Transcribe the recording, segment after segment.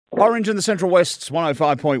Orange in the Central West's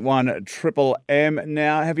 105.1 Triple M.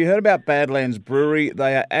 Now, have you heard about Badlands Brewery?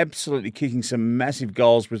 They are absolutely kicking some massive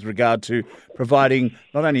goals with regard to providing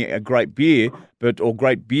not only a great beer, or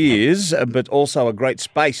great beers, but also a great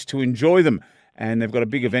space to enjoy them. And they've got a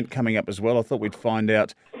big event coming up as well. I thought we'd find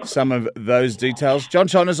out some of those details. Jon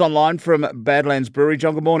Shiner's online from Badlands Brewery.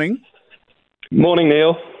 Jon, good morning. Morning,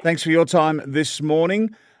 Neil. Thanks for your time this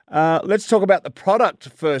morning. Let's talk about the product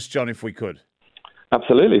first, Jon, if we could.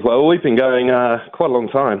 Absolutely. Well, we've been going quite a long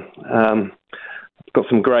time. I've got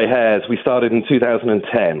some grey hairs. We started in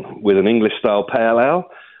 2010 with an English-style pale ale,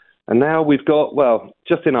 and now we've got,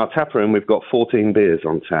 just in our tap room, we've got 14 beers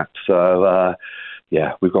on tap. So,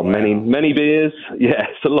 we've got many beers. Yeah,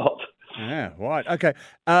 it's a lot. Yeah, right. Okay.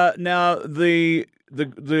 Now, the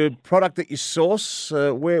product that you source,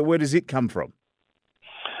 where does it come from?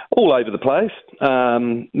 All over the place.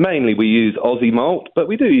 Mainly we use Aussie malt, but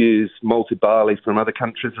we do use malted barley from other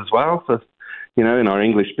countries as well. So, in our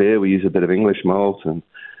English beer, we use a bit of English malt and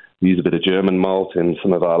we use a bit of German malt in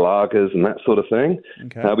some of our lagers and that sort of thing.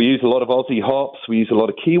 Okay. We use a lot of Aussie hops. We use a lot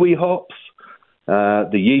of Kiwi hops. The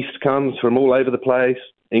yeast comes from all over the place.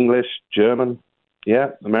 English, German,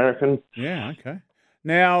 American. Yeah, okay.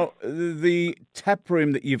 Now, the tap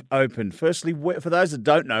room that you've opened, firstly, for those that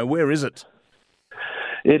don't know, where is it?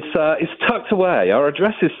 It's tucked away. Our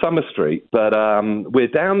address is Summer Street, but we're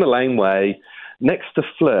down the laneway next to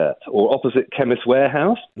Flirt, or opposite Chemist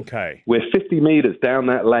Warehouse. Okay. We're 50 metres down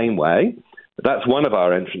that laneway. That's one of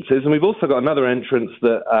our entrances, and we've also got another entrance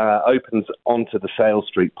that opens onto the Sale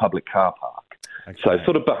Street public car park. Okay. So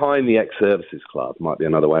sort of behind the Ex-Services Club might be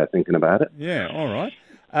another way of thinking about it. Yeah, all right.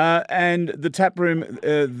 And the tap room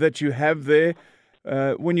that you have there,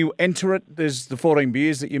 when you enter it, there's the 14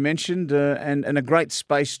 beers that you mentioned, and a great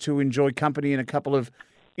space to enjoy company and a couple of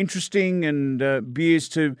interesting and beers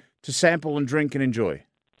to sample and drink and enjoy.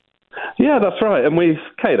 Yeah, that's right. And we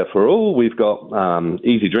cater for all. We've got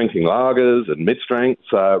easy drinking lagers and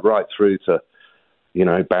mid-strengths right through to,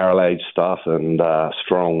 barrel-aged stuff and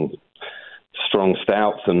strong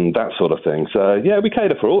stouts and that sort of thing. So, we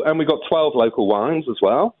cater for all. And we've got 12 local wines as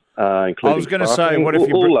well. I was going to say, what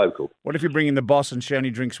if you're bringing the boss and she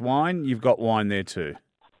only drinks wine? You've got wine there too.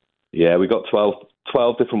 Yeah, we've got 12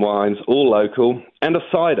 different wines, all local, and a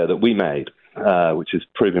cider that we made, which is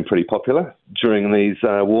proving pretty popular during these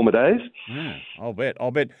warmer days. Yeah, I'll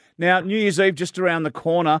bet. Now, New Year's Eve just around the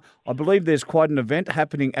corner. I believe there's quite an event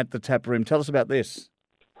happening at the tap room. Tell us about this.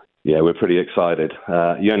 Yeah, we're pretty excited.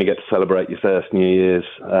 You only get to celebrate your first New Year's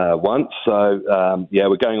once. So,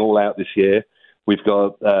 we're going all out this year. We've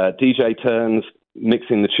got DJ Turns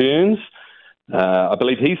mixing the tunes. I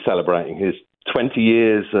believe he's celebrating his 20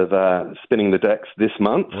 years of spinning the decks this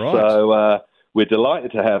month. Right. So we're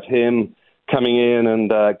delighted to have him coming in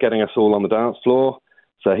and getting us all on the dance floor.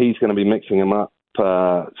 So he's going to be mixing them up,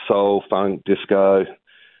 soul, funk, disco,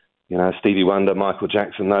 Stevie Wonder, Michael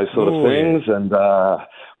Jackson, those sort of things. Yeah. And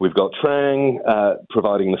we've got Trang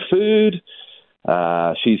providing the food.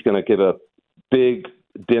 She's going to give a big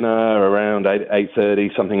dinner around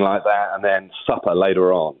 8:30, something like that, and then supper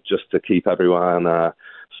later on, just to keep everyone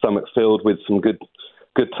stomach filled with some good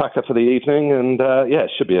tucker for the evening. And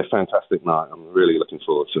it should be a fantastic night. I'm really looking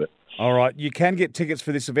forward to it. All right, you can get tickets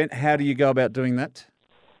for this event. How do you go about doing that?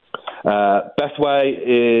 Best way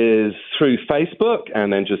is through Facebook,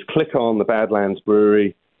 and then just click on the Badlands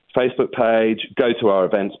Brewery Facebook page, go to our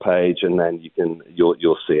events page, and then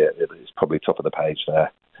you'll see it. It's probably top of the page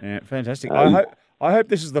there. Yeah, fantastic. I hope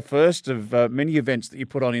this is the first of many events that you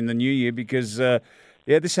put on in the new year, because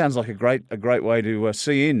this sounds like a great way to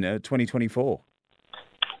see in 2024.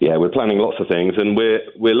 Yeah, we're planning lots of things, and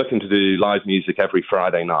we're looking to do live music every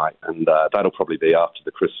Friday night, and that'll probably be after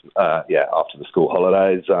after the school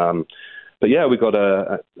holidays. We've got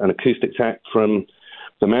an acoustic act from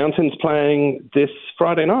the Mountains playing this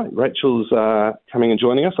Friday night. Rachel's coming and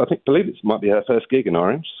joining us. Believe it might be her first gig in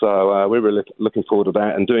Orange, so we're really looking forward to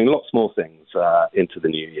that and doing lots more things into the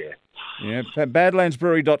new year. Yeah,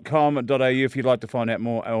 badlandsbrewery.com.au if you'd like to find out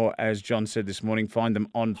more, or as Jon said this morning, find them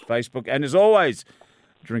on Facebook. And as always,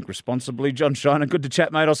 drink responsibly. Jon Shiner, good to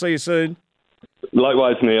chat, mate. I'll see you soon.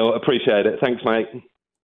 Likewise, Neil. Appreciate it. Thanks, mate.